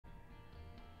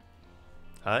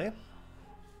Hi,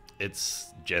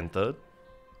 it's Gen 3rd.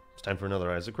 It's time for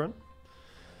another Isaac run.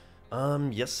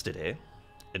 Yesterday,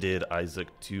 I did Isaac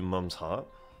to Mum's Heart.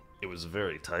 It was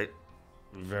very tight.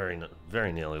 Very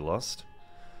nearly lost.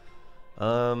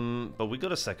 But we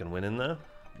got a second win in there.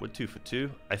 We're 2 for 2.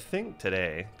 I think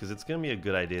today, because it's going to be a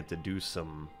good idea to do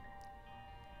some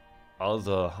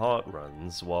other heart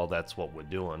runs while that's what we're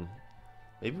doing.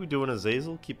 Maybe we do an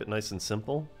Azazel, keep it nice and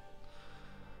simple.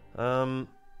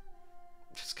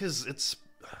 Just because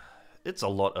it's a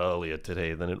lot earlier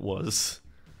today than it was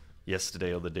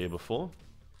yesterday or the day before.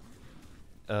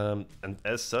 And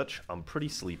as such, I'm pretty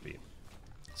sleepy.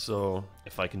 So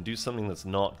if I can do something that's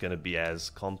not going to be as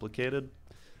complicated,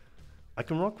 I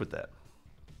can rock with that.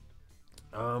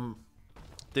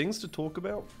 Things to talk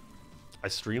about. I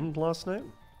streamed last night.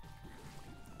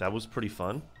 That was pretty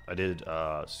fun. I did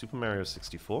Super Mario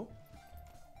 64.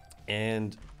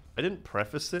 And I didn't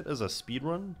preface it as a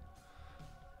speedrun.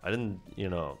 I didn't,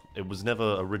 it was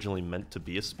never originally meant to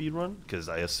be a speedrun, because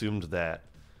I assumed that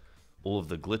all of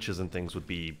the glitches and things would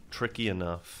be tricky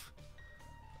enough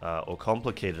or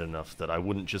complicated enough that I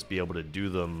wouldn't just be able to do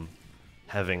them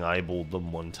having eyeballed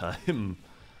them one time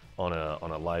on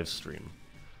a live stream.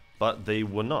 But they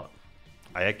were not.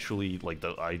 I actually,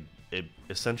 it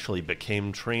essentially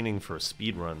became training for a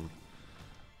speedrun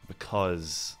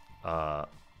because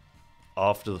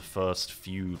after the first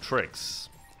few tricks,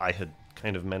 I had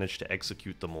kind of managed to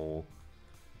execute them all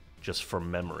just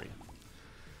from memory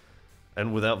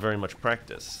and without very much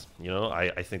practice.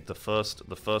 I think the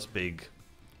first big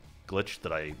glitch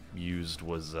that I used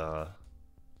was I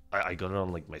got it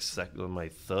on like my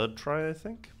third try. I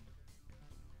think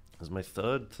it was my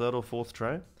third or fourth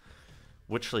try,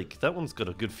 which that one's got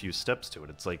a good few steps to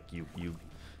it. It's like you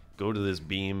go to this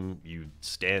beam, you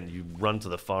run to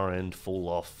the far end, fall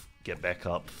off, get back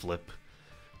up, flip,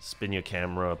 spin your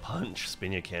camera, punch,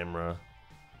 spin your camera,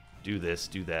 do this,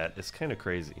 do that. It's kind of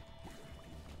crazy.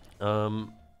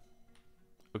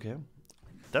 Okay.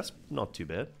 That's not too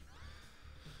bad.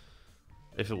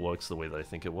 If it works the way that I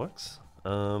think it works.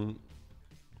 But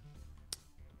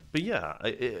yeah,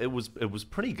 it was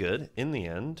pretty good in the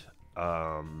end.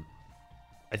 I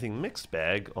think mixed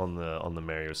bag on the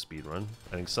Mario speedrun.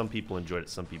 I think some people enjoyed it,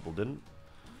 some people didn't.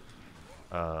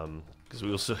 Because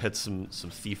we also had some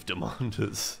thief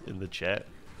demanders in the chat,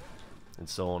 and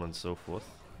so on and so forth.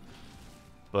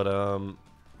 But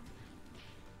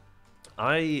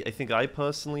I think I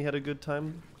personally had a good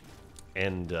time,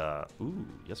 and ooh,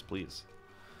 yes please.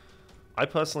 I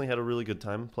personally had a really good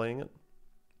time playing it,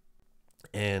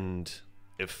 and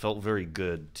it felt very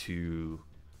good to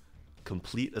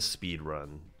complete a speed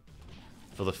run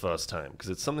for the first time, because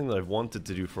it's something that I've wanted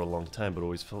to do for a long time, but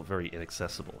always felt very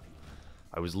inaccessible.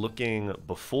 I was looking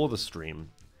before the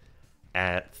stream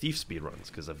at Thief speedruns,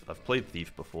 because I've played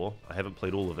Thief before. I haven't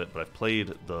played all of it, but I've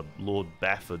played the Lord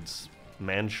Bafford's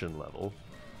mansion level,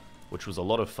 which was a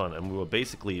lot of fun, and we were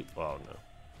basically,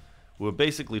 we were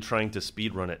basically trying to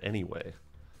speedrun it anyway.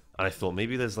 And I thought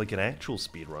maybe there's like an actual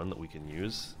speedrun that we can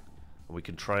use, and we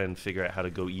can try and figure out how to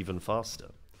go even faster.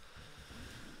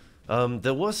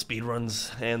 There were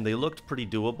speedruns, and they looked pretty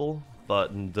doable,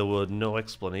 but there were no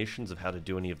explanations of how to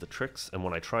do any of the tricks, and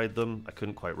when I tried them, I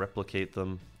couldn't quite replicate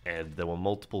them, and there were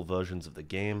multiple versions of the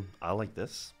game. I like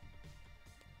this.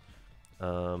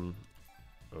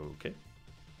 Okay.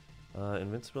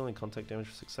 Invincibility and contact damage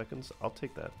for 6 seconds. I'll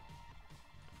take that.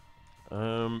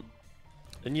 And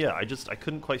yeah, I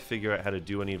couldn't quite figure out how to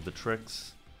do any of the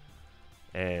tricks,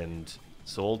 and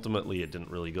so ultimately it didn't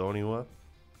really go anywhere.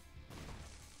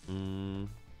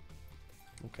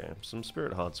 Okay, some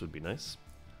spirit hearts would be nice.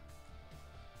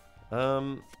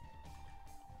 But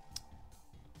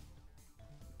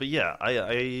yeah,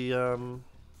 I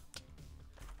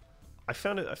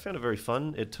found it very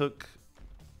fun. It took,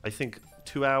 I think,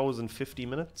 2 hours and 50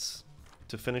 minutes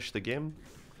to finish the game,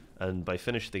 and by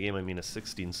finish the game I mean a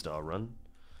 16-star run,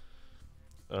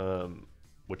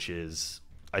 which is,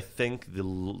 I think,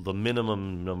 the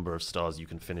minimum number of stars you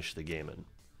can finish the game in.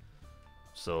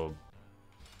 So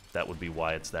that would be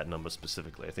why it's that number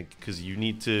specifically. I think because you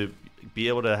need to be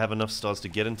able to have enough stars to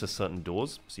get into certain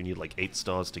doors. So you need like 8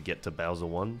 stars to get to Bowser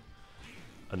 1.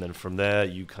 And then from there,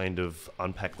 you kind of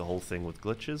unpack the whole thing with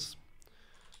glitches.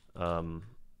 And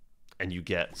you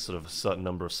get sort of a certain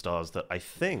number of stars that I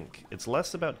think it's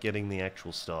less about getting the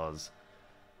actual stars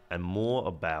and more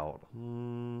about...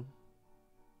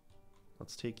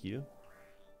 let's take you.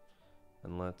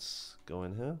 And let's go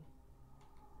in here.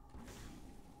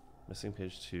 Missing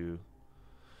page 2.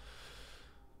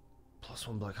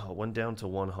 +1 black heart. 1 down to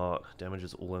 1 heart.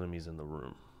 Damages all enemies in the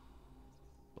room.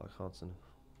 Black hearts and...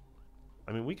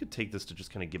 I mean, we could take this to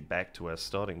just kind of get back to our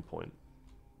starting point.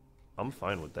 I'm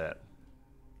fine with that.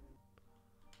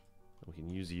 We can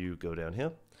use you, go down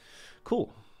here.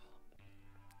 Cool.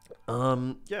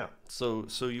 Yeah, so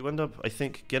you end up, I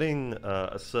think, getting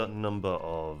a certain number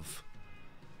of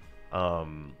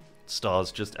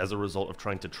stars just as a result of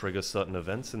trying to trigger certain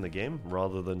events in the game,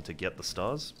 rather than to get the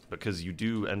stars, because you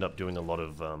do end up doing a lot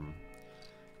of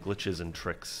glitches and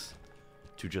tricks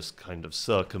to just kind of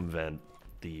circumvent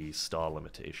the star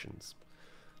limitations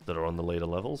that are on the later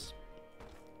levels.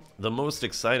 The most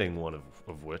exciting one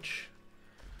of which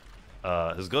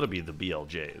has got to be the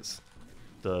BLJs.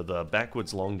 The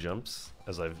backwards long jumps,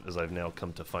 as I've now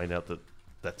come to find out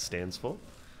that stands for.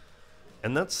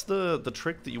 And that's the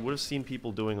trick that you would have seen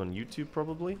people doing on YouTube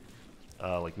probably.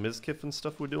 Like Mizkif and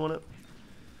stuff were doing it.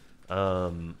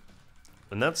 And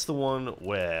that's the one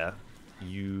where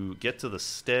you get to the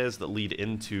stairs that lead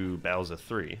into Bowser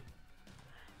 3.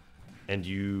 And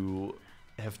you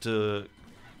have to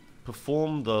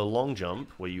perform the long jump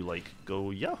where you like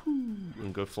go yahoo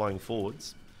and go flying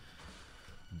forwards.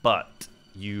 But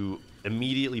you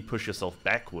immediately push yourself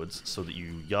backwards so that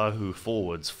you yahoo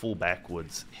forwards, fall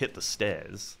backwards, hit the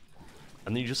stairs,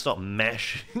 and then you just start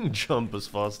mashing jump as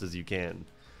fast as you can.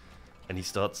 And he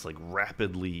starts like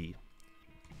rapidly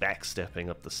backstepping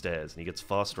up the stairs, and he gets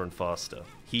faster and faster.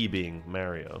 He being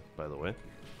Mario, by the way.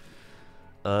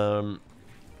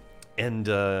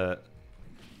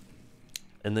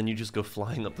 And then you just go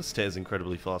flying up the stairs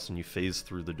incredibly fast, and you phase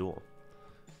through the door.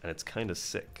 And it's kind of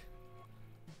sick.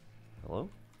 Hello?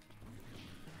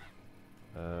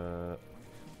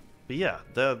 But yeah,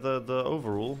 the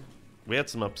overall, we had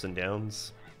some ups and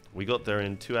downs. We got there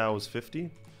in 2 hours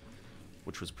 50,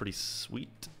 which was pretty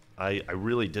sweet. I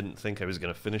really didn't think I was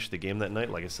going to finish the game that night.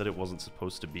 Like I said, it wasn't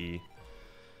supposed to be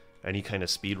any kind of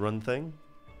speedrun thing.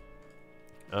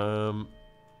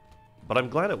 But I'm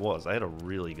glad it was. I had a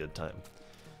really good time.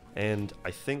 And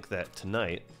I think that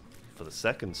tonight, for the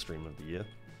second stream of the year,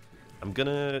 I'm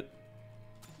gonna...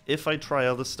 If I try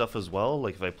other stuff as well,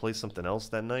 like if I play something else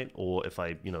that night, or if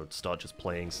I, you know, start just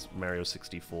playing Mario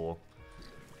 64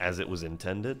 as it was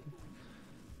intended,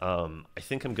 I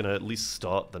think I'm gonna at least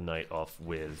start the night off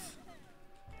with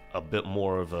a bit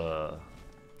more of a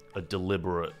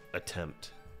deliberate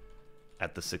attempt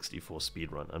at the 64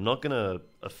 speedrun. I'm not gonna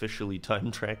officially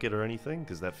time track it or anything,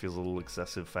 because that feels a little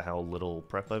excessive for how little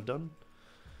prep I've done.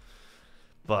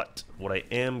 But what I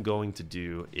am going to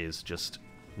do is just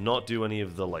not do any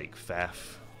of the like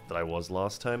faff that I was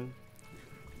last time.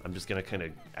 I'm just gonna kind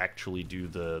of actually do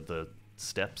the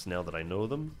steps now that I know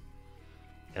them,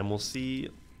 and we'll see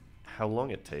how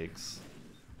long it takes.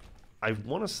 I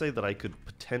want to say that I could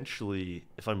potentially,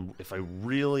 if I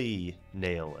really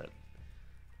nail it,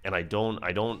 and I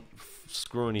don't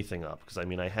screw anything up, because I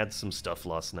mean I had some stuff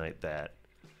last night that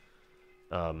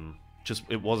just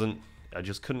it wasn't, I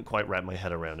just couldn't quite wrap my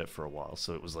head around it for a while.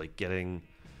 So it was like getting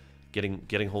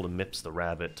hold of Mips the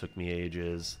rabbit took me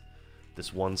ages.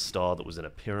 This one star that was in a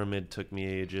pyramid took me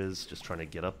ages, just trying to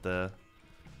get up there.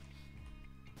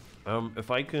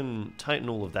 If I can tighten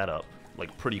all of that up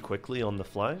like pretty quickly on the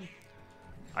fly,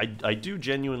 I do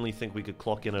genuinely think we could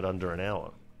clock in at under an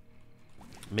hour.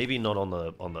 Maybe not on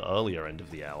the earlier end of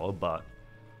the hour, but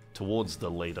towards the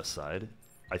later side,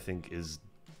 I think is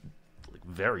like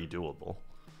very doable.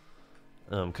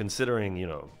 Considering, you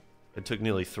know, it took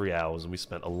nearly 3 hours and we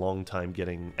spent a long time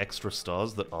getting extra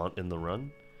stars that aren't in the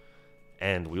run,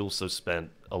 and we also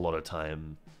spent a lot of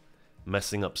time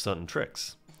messing up certain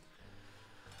tricks.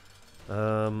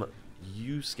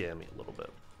 You scare me a little bit,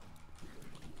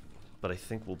 but I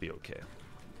think we'll be okay.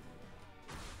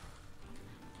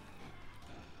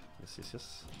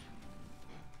 Yes.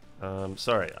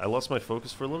 Sorry, I lost my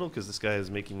focus for a little because this guy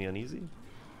is making me uneasy.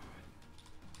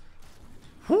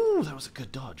 Whew, that was a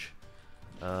good dodge.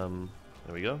 There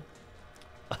we go.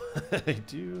 I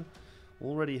do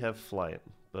already have flight,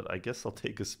 but I guess I'll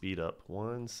take a speed up.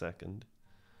 1 second.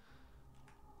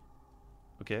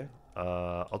 Okay,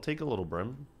 I'll take a little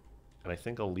brim, and I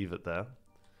think I'll leave it there.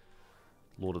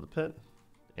 Lord of the Pit,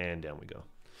 and down we go.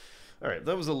 Alright,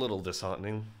 that was a little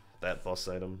disheartening, that boss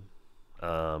item.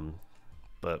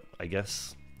 But I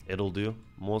guess it'll do.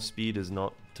 More speed is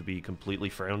not to be completely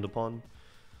frowned upon.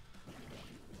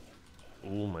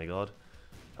 Oh my god.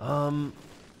 But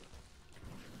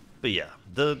yeah,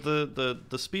 the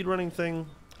speedrunning thing,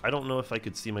 I don't know if I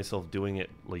could see myself doing it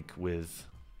like with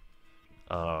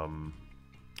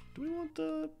do we want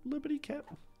the Liberty Cap?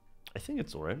 I think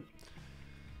it's alright.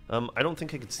 I don't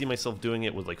think I could see myself doing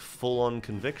it with like full-on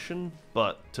conviction,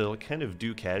 but to kind of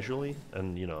do casually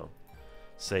and, you know,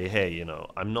 say, hey, you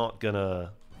know, I'm not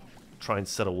gonna try and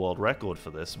set a world record for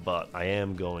this, but I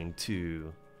am going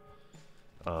to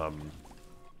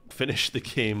finish the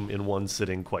game in one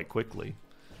sitting quite quickly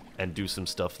and do some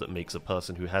stuff that makes a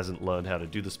person who hasn't learned how to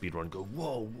do the speedrun go,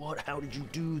 whoa, what? How did you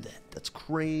do that? That's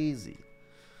crazy.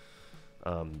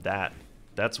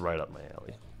 That's right up my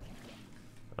alley.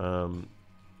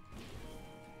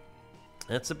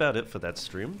 That's about it for that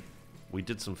stream. We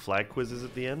did some flag quizzes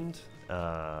at the end,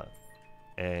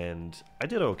 and I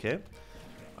did okay.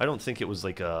 I don't think it was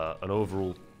like an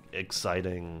overall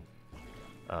exciting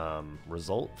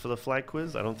result for the flag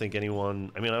quiz. I don't think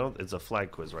anyone. I mean, it's a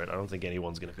flag quiz, right? I don't think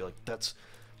anyone's gonna be like, that's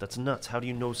nuts. How do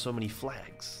you know so many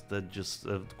flags? They're just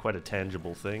quite a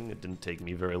tangible thing. It didn't take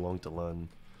me very long to learn,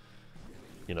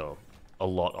 you know, a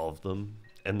lot of them.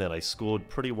 And then I scored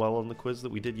pretty well on the quiz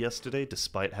that we did yesterday,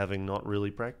 despite having not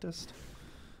really practiced.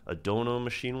 A dono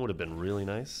machine would have been really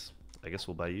nice. I guess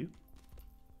we'll buy you.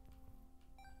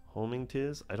 Homing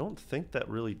tears. I don't think that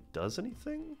really does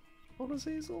anything on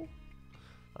Azazel.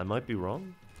 I might be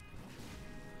wrong.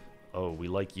 Oh, we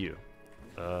like you.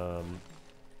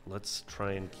 Let's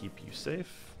try and keep you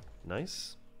safe.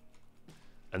 Nice.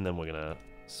 And then we're gonna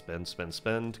spend,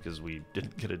 because we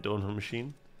didn't get a dono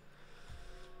machine.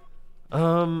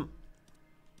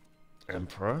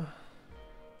 Emperor.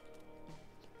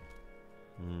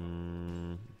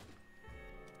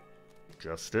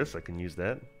 Justice, I can use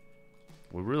that.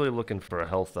 We're really looking for a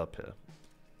health up here.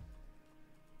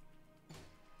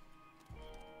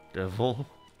 Devil.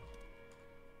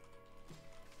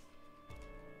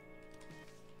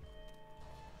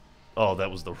 Oh, that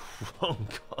was the wrong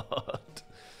card.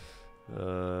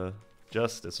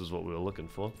 Justice was what we were looking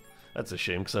for. That's a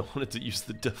shame, because I wanted to use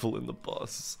the devil in the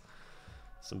boss.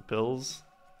 Some pills.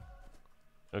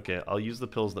 Okay, I'll use the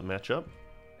pills that match up.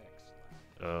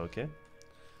 Okay.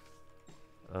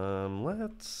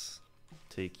 Let's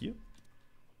take you.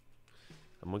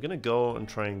 And we're gonna go and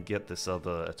try and get this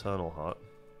other Eternal Heart.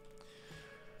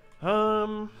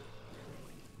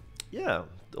 Yeah,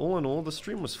 all in all, the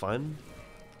stream was fine.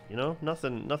 You know,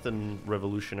 nothing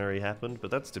revolutionary happened,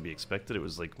 but that's to be expected. It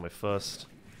was like my first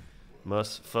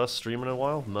stream in a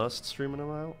while. First stream in a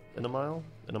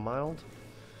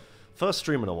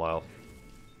while.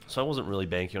 So I wasn't really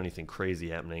banking on anything crazy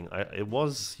happening. It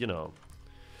was, you know,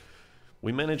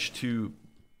 we managed to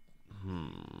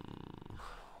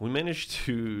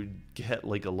get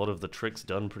like a lot of the tricks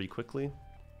done pretty quickly,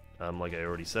 like I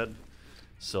already said.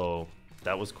 So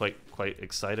that was quite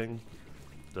exciting.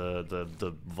 The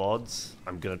VODs,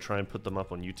 I'm gonna try and put them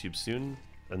up on YouTube soon,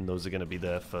 and those are gonna be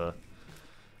there for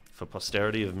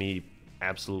posterity of me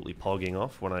absolutely pogging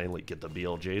off when I like get the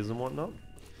BLJs and whatnot.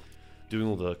 Doing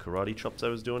all the karate chops I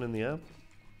was doing in the air.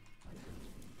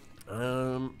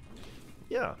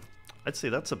 Yeah, I'd say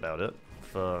that's about it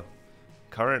for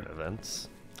current events.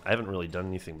 I haven't really done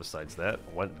anything besides that.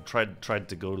 Tried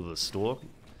to go to the store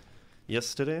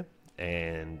yesterday,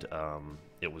 and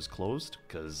it was closed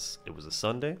because it was a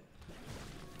Sunday,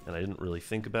 and I didn't really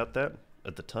think about that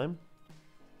at the time.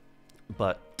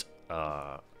 But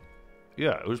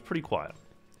yeah, it was pretty quiet.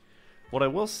 What I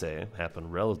will say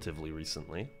happened relatively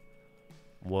recently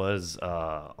was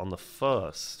on the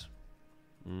 1st.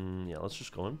 Yeah, let's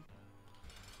just go in.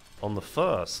 On the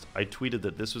 1st, I tweeted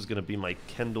that this was going to be my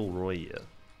Kendall Roy year.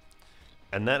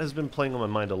 And that has been playing on my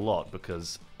mind a lot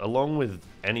because, along with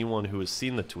anyone who has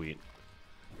seen the tweet,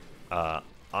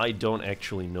 I don't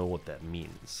actually know what that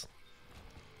means.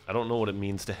 I don't know what it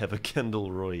means to have a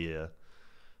Kendall Roy year.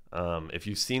 If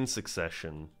you've seen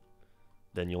Succession,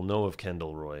 then you'll know of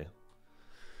Kendall Roy.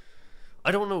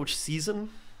 I don't know which season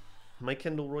my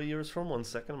Kendall Roy year is from. 1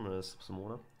 second, I'm gonna sip some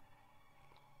water.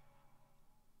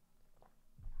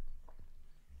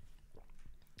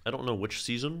 I don't know which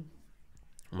season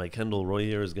my Kendall Roy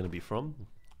year is gonna be from.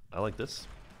 I like this.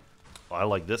 I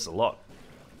like this a lot.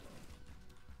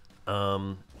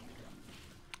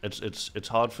 It's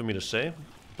hard for me to say,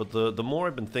 but the more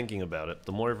I've been thinking about it,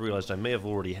 the more I've realized I may have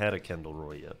already had a Kendall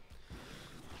Roy year.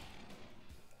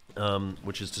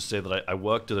 Which is to say that I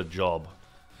worked at a job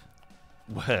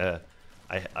where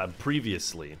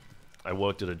previously I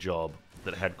worked at a job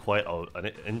that had quite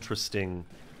an interesting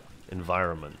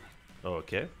environment. Oh,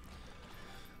 okay.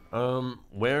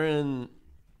 Wherein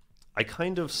I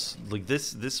kind of like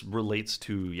this relates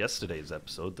to yesterday's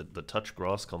episode, the touch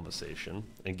grass conversation,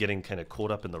 and getting kind of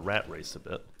caught up in the rat race a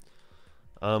bit.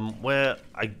 Where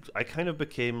I kind of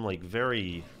became like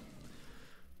very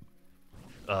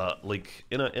like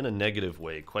in a negative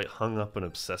way, quite hung up and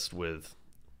obsessed with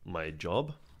my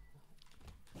job.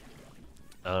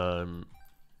 And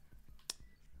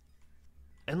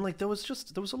like there was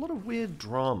a lot of weird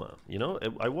drama, you know?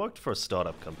 I worked for a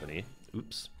startup company.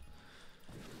 Oops.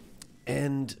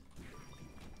 And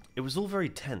it was all very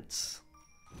tense.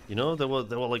 You know, there were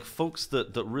like folks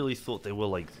that really thought they were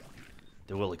like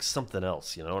something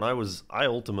else, you know, and I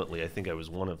ultimately, I think I was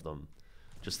one of them.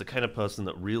 Just the kind of person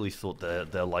that really thought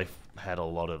that their life had a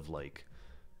lot of like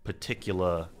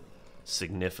particular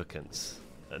significance,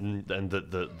 and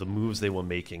that the moves they were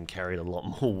making carried a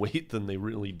lot more weight than they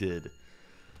really did.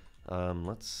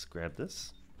 Let's grab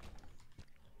this.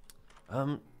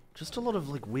 Just a lot of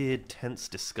like weird tense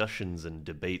discussions and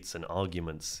debates and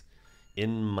arguments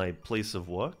in my place of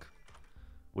work,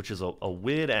 which is a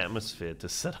weird atmosphere to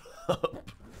set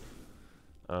up.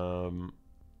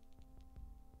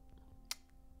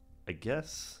 I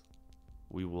guess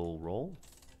we will roll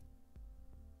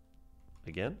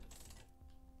again.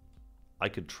 I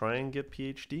could try and get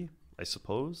PhD, I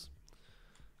suppose.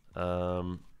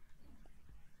 Yeah,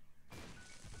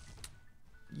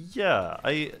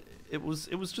 it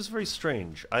was just very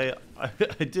strange. I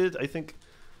think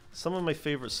some of my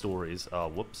favorite stories,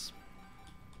 whoops,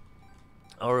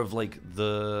 are of like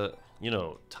the, you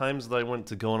know, times that I went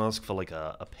to go and ask for like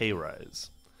a pay rise.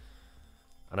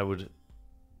 And I would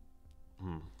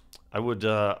I would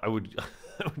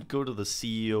go to the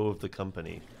CEO of the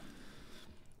company.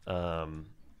 And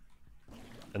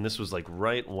this was like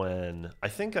right when I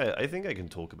think I can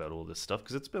talk about all this stuff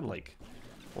because it's been like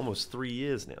almost 3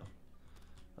 years now.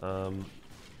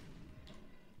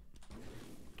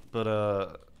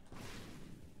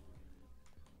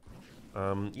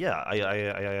 Yeah,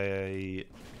 I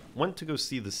went to go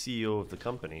see the CEO of the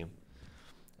company,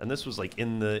 and this was like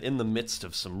in the midst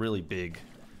of some really big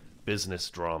business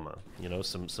drama. You know,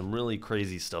 some really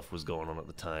crazy stuff was going on at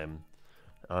the time.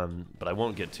 But I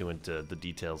won't get too into the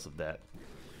details of that.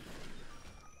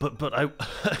 But I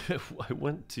I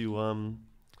went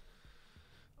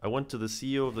to the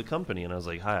CEO of the company and I was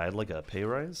like, "Hi, I'd like a pay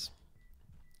rise."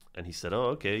 And he said, "Oh,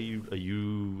 okay. Are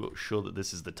you sure that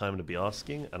this is the time to be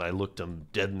asking?" And I looked him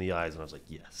dead in the eyes and I was like,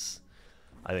 "Yes.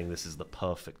 I think this is the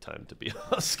perfect time to be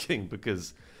asking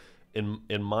because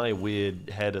in my weird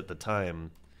head at the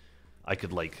time, I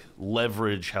could like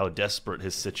leverage how desperate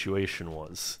his situation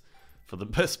was for the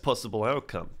best possible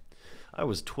outcome." I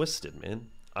was twisted,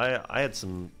 man. I had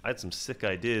some sick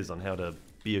ideas on how to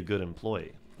be a good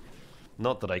employee.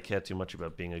 Not that I care too much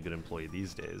about being a good employee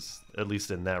these days, at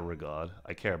least in that regard.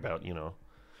 I care about, you know,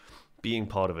 being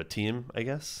part of a team, I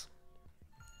guess.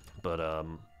 But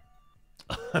I'm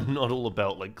not all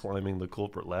about like climbing the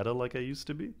corporate ladder like I used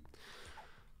to be.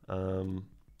 No,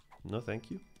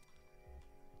 thank you.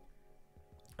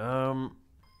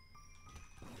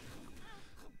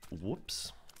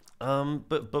 Whoops.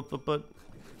 But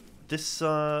this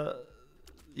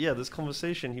yeah, this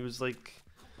conversation, he was like,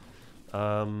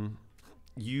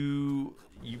 you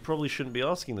probably shouldn't be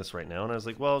asking this right now. And I was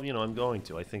like, well, you know, I'm going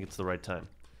to. I think it's the right time.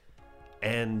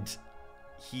 And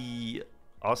he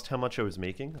asked how much I was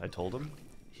making. I told him.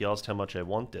 He asked how much I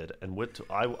wanted, and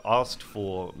I asked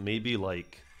for maybe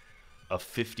like a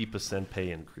 50%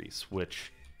 pay increase,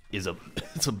 which is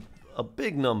it's a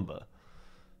big number.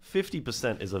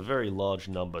 50% is a very large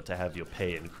number to have your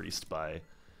pay increased by.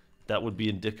 That would be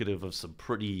indicative of some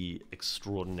pretty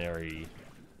extraordinary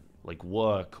like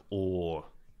work or,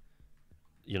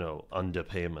 you know,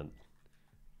 underpayment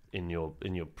in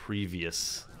your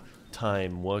previous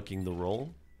time working the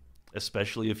role,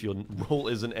 especially if your role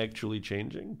isn't actually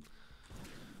changing.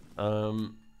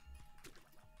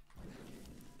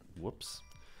 Whoops.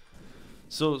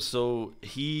 So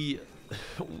he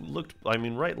looked, I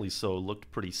mean, rightly so,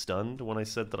 looked pretty stunned when I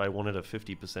said that I wanted a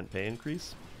 50% pay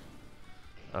increase.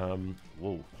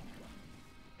 Whoa.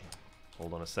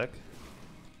 Hold on a sec.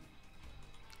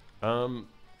 And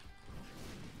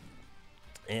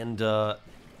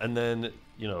then,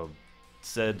 you know,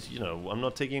 said, you know, I'm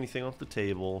not taking anything off the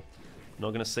table. I'm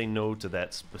not going to say no to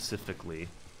that specifically,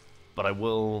 but I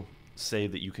will say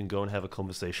that you can go and have a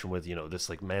conversation with, you know, this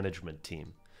like management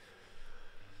team.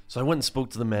 So I went and spoke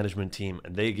to the management team,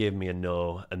 and they gave me a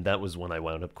no, and that was when I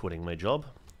wound up quitting my job.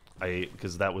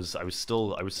 Because I was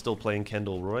still playing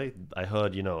Kendall Roy. I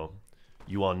heard, you know,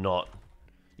 you're not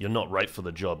right for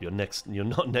the job. You're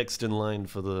not next in line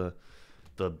for the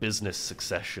business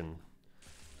succession.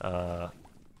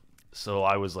 So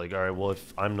I was like, all right, well,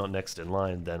 if I'm not next in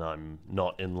line, then I'm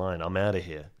not in line. I'm out of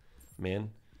here,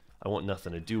 man. I want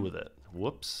nothing to do with it.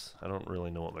 Whoops. I don't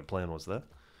really know what my plan was there.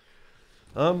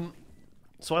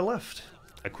 So I left.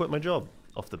 I quit my job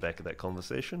off the back of that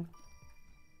conversation.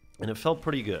 And it felt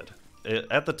pretty good.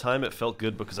 At the time, it felt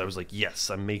good because I was like,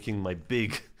 yes, I'm making my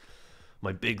big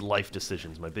life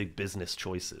decisions, my big business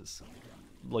choices.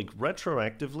 Like,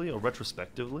 retroactively or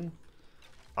retrospectively,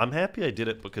 I'm happy I did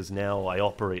it because now I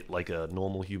operate like a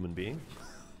normal human being.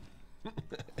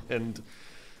 And,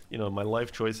 you know, my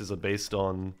life choices are based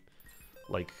on,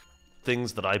 like,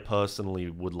 things that I personally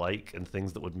would like and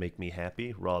things that would make me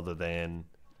happy rather than,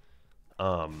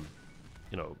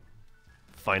 you know,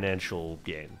 financial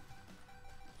gain.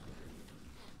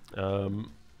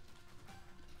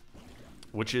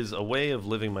 Which is a way of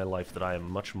living my life that I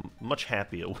am much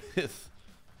happier with.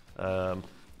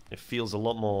 It feels a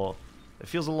lot more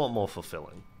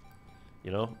fulfilling.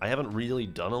 You know, I haven't really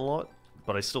done a lot,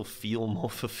 but I still feel more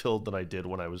fulfilled than I did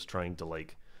when I was trying to,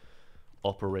 like,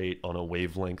 operate on a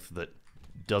wavelength that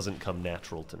doesn't come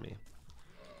natural to me.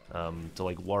 To,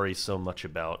 like, worry so much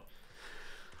about,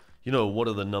 you know, what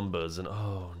are the numbers, and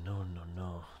oh,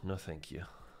 no thank you.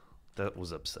 That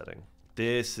was upsetting.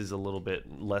 This is a little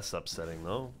bit less upsetting,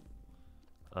 though.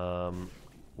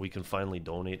 We can finally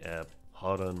donate our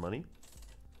hard-earned money.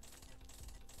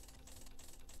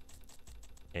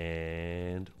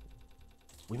 And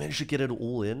we managed to get it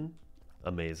all in.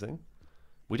 Amazing.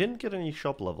 We didn't get any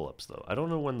shop level ups, though. I don't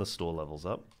know when the store level's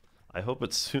up. I hope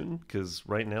it's soon, because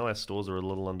right now our stores are a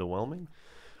little underwhelming.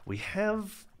 We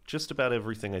have just about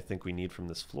everything I think we need from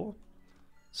this floor.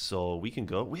 So we can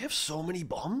go. We have so many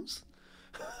bombs?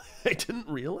 I didn't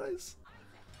realize.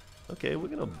 Okay, we're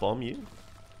gonna bomb you.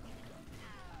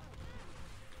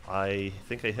 I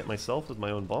think I hit myself with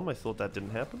my own bomb. I thought that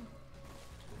didn't happen.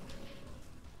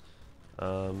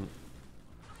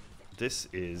 This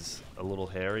is a little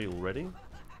hairy already.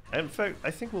 In fact, I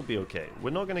think we'll be okay.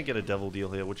 We're not gonna get a devil deal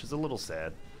here, which is a little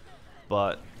sad.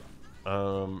 But,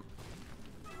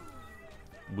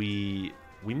 we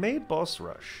made boss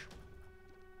rush.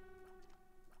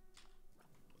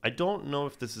 I don't know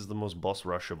if this is the most boss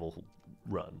rushable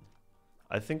run.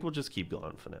 I think we'll just keep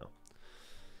going for now.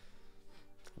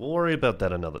 We'll worry about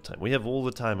that another time. We have all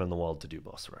the time in the world to do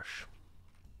boss rush.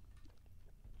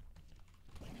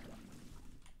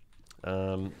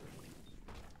 Oh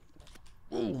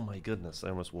my goodness, I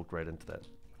almost walked right into that.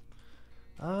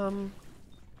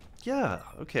 Yeah,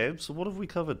 okay, so what have we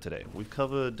covered today? We've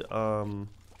covered,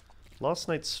 last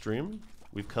night's stream.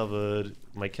 We've covered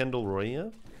my Kendall Roy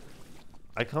year.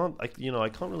 I can't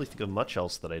really think of much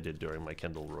else that I did during my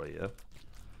Kendall Roy year.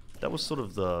 That was sort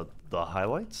of the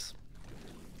highlights.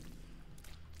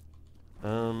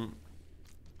 I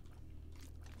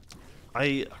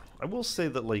will say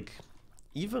that, like,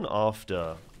 even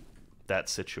after that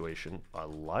situation, a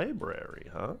library,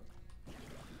 huh?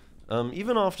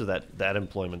 Even after that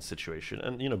employment situation,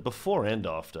 and, you know, before and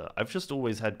after, I've just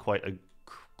always had quite a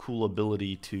cool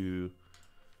ability to...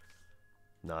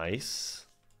 Nice.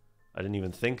 I didn't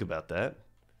even think about that.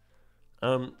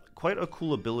 Quite a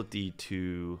cool ability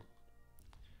to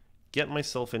get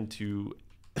myself into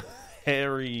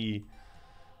hairy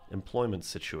employment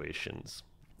situations.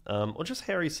 Or just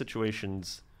hairy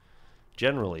situations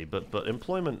generally, but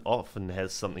employment often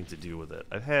has something to do with it.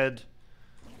 I've had,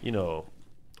 you know,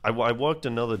 I worked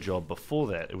another job before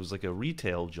that. It was like a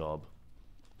retail job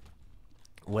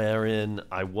wherein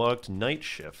I worked night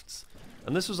shifts.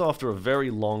 And this was after a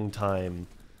very long time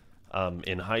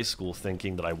in high school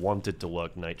thinking that I wanted to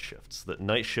work night shifts. That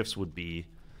night shifts would be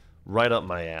right up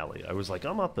my alley. I was like,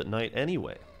 I'm up at night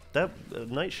anyway.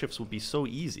 Night shifts would be so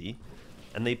easy,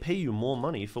 and they pay you more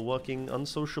money for working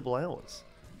unsociable hours.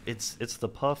 It's the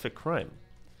perfect crime.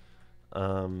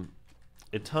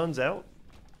 It turns out,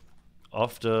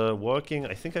 after working,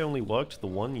 I think I only worked the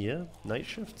 1 year night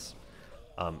shifts.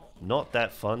 Not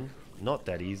that fun, not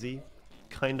that easy,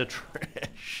 kinda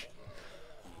trash.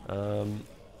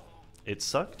 It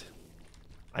sucked.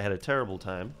 I had a terrible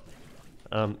time.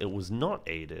 It was not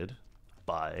aided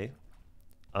by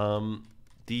an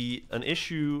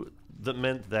issue that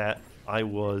meant that I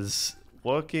was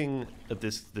working at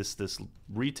this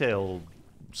retail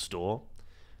store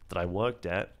that I worked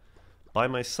at by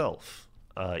myself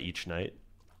each night.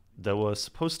 There were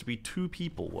supposed to be 2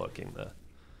 people working there,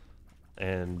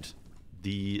 and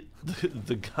the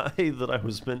guy that I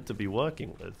was meant to be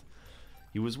working with,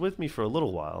 he was with me for a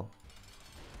little while,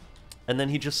 and then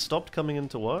he just stopped coming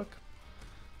into work,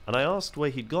 and I asked where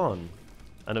he'd gone,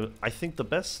 and I think the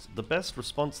best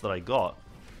response that I got,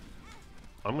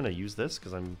 I'm gonna use this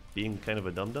because I'm being kind of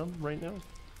a dum-dum right now.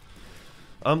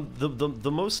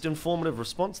 The most informative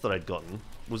response that I'd gotten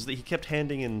was that he kept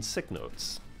handing in sick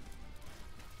notes.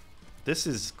 This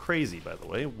is crazy, by the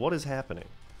way. What is happening?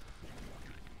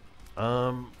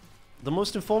 The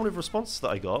most informative response that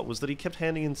I got was that he kept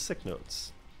handing in sick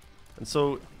notes, and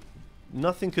so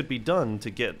nothing could be done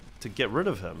to get rid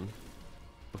of him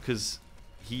because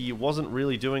he wasn't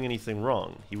really doing anything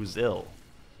wrong. He was ill,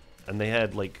 and they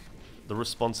had, like, the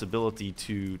responsibility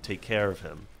to take care of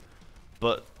him.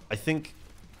 But I think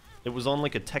it was on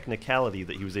like a technicality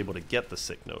that he was able to get the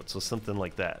sick notes or something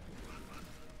like that.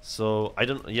 So I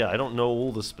don't know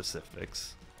all the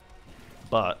specifics,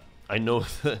 but I know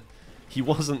that he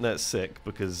wasn't that sick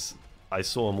because I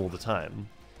saw him all the time,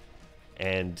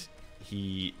 and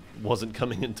he wasn't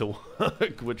coming into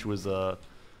work, which was a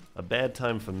bad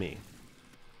time for me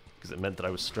because it meant that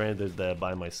I was stranded there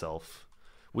by myself.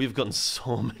 We've gotten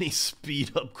so many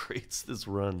speed upgrades this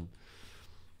run.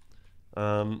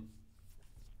 And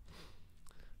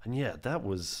yeah, that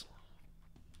was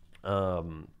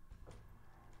that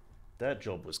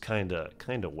job was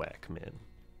kinda whack, man.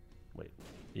 Wait,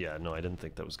 yeah, no, I didn't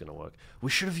think that was gonna work.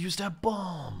 We should have used our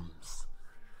bombs.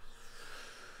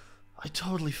 I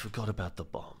totally forgot about the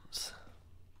bombs.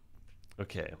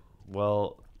 Okay,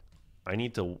 well, I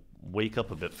need to wake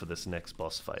up a bit for this next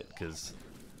boss fight, because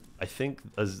I think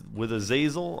with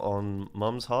Azazel on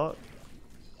Mum's Heart,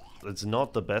 it's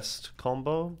not the best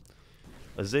combo.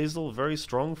 Azazel, very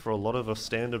strong for a lot of a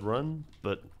standard run,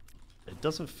 but it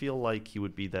doesn't feel like he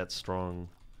would be that strong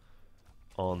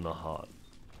on the Heart.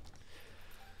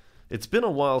 It's been a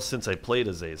while since I played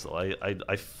Azazel.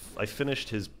 I finished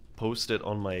his post-it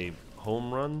on my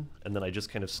home run, and then I just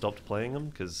kind of stopped playing him,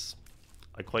 because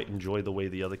I quite enjoy the way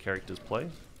the other characters play.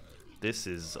 This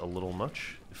is a little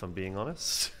much, if I'm being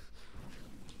honest.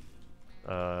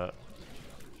 I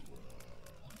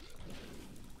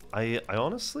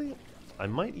honestly, I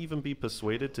might even be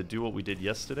persuaded to do what we did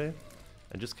yesterday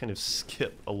and just kind of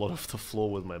skip a lot of the floor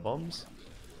with my bombs.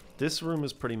 This room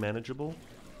is pretty manageable,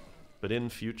 but in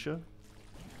future,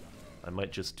 I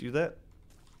might just do that.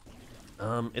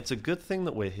 It's a good thing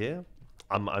that we're here.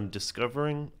 I'm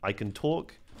discovering I can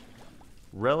talk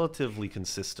relatively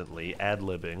consistently,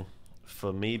 ad-libbing,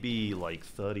 for maybe like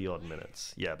 30 odd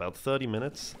minutes. Yeah, about 30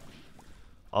 minutes.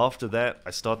 After that,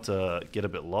 I start to get a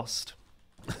bit lost.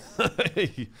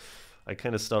 I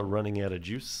kind of start running out of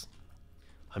juice.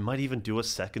 I might even do a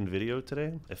second video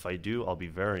today. If I do, I'll be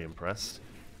very impressed.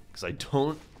 Because I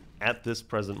don't, at this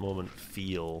present moment,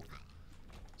 feel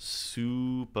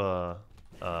super,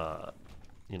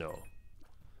 you know,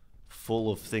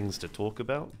 full of things to talk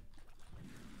about.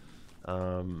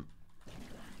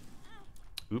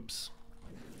 Oops.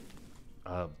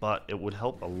 But it would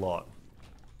help a lot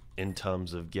in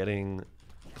terms of getting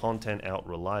content out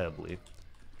reliably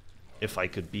if I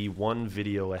could be one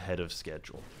video ahead of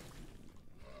schedule.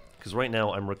 Because right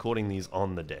now I'm recording these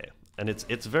on the day, and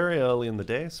it's very early in the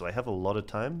day, so I have a lot of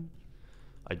time.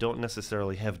 I don't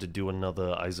necessarily have to do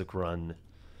another Isaac run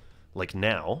like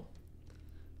now.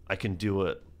 I can do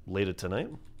it later tonight.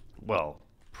 Well,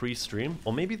 pre-stream,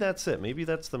 or maybe that's it. Maybe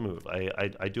that's the move.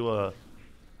 I do a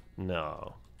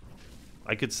no.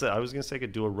 I could say I was gonna say I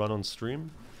could do a run on stream,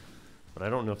 but I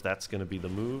don't know if that's gonna be the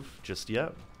move just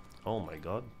yet. Oh my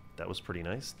god, that was pretty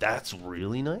nice. That's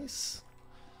really nice.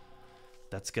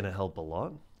 That's gonna help a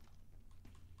lot.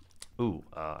 Ooh,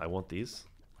 I want these.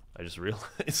 I just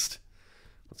realized.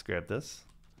 Let's grab this.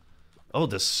 Oh,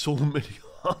 there's so many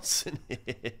hearts in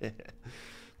here.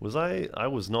 Was I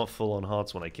was not full on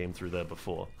hearts when I came through there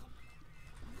before.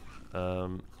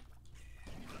 Ooh.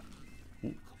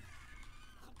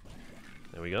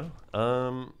 There we go.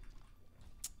 Have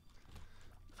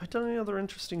I done any other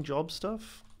interesting job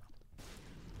stuff?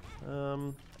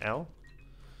 Ow.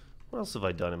 What else have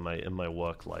I done in my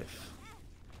work life?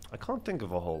 I can't think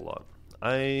of a whole lot.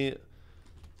 I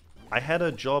had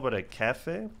a job at a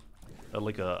cafe, at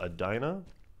like a diner,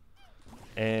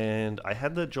 and I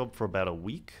had that job for about a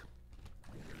week,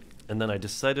 and then I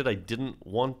decided I didn't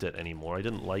want it anymore. I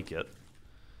didn't like it,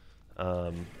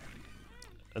 and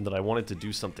that I wanted to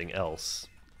do something else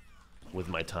with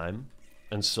my time,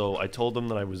 and so I told them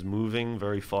that I was moving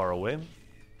very far away.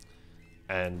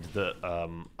 And that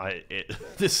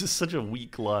this is such a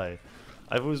weak lie.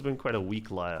 I've always been quite a weak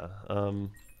liar.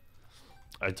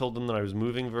 I told them that I was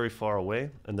moving very far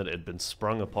away and that it had been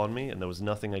sprung upon me and there was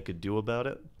nothing I could do about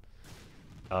it.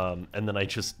 And then I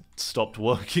just stopped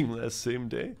working that same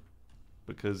day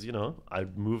because, you know, I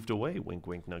moved away. Wink,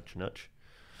 wink, nudge, nudge.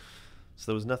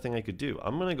 So there was nothing I could do.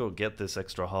 I'm gonna go get this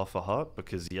extra half a heart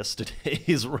because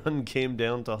yesterday's run came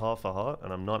down to half a heart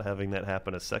and I'm not having that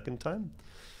happen a second time.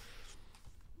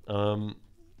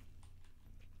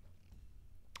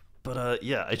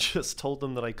 Yeah, I just told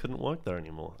them that I couldn't work there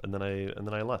anymore, and then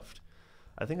I left.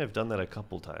 I think I've done that a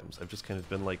couple times. I've just kind of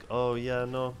been like, oh yeah,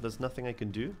 no, there's nothing I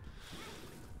can do.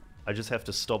 I just have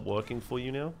to stop working for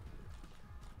you now.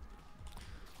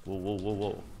 Whoa, whoa, whoa,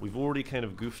 whoa. We've already kind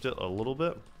of goofed it a little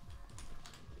bit.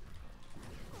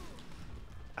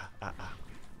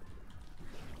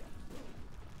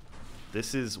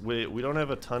 This is... We don't have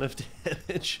a ton of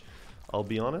damage, I'll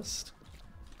be honest.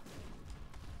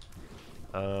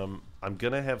 I'm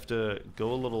gonna have to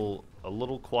go a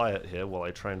little quiet here while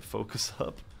I try and focus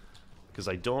up, because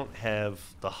I don't have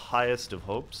the highest of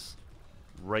hopes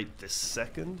right this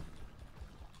second.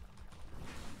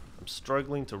 I'm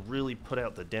struggling to really put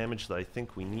out the damage that I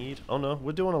think we need. Oh no,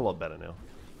 we're doing a lot better now.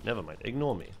 Never mind,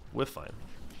 ignore me. We're fine.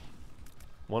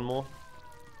 One more?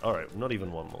 Alright, not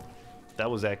even one more. That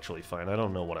was actually fine. I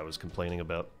don't know what I was complaining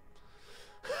about.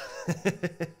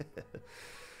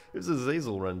 It was a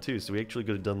Zazel run too, so we actually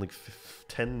could have done like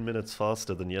 10 minutes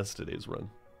faster than yesterday's run.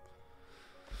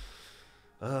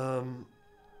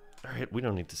 Alright, we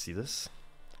don't need to see this.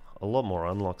 A lot more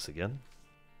unlocks again.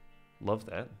 Love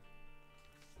that.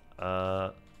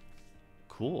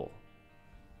 Cool.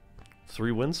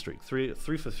 3-win streak. Three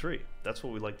for 3. That's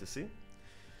what we like to see.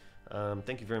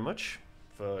 Thank you very much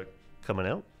for coming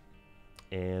out,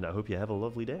 and I hope you have a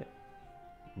lovely day.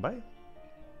 Bye.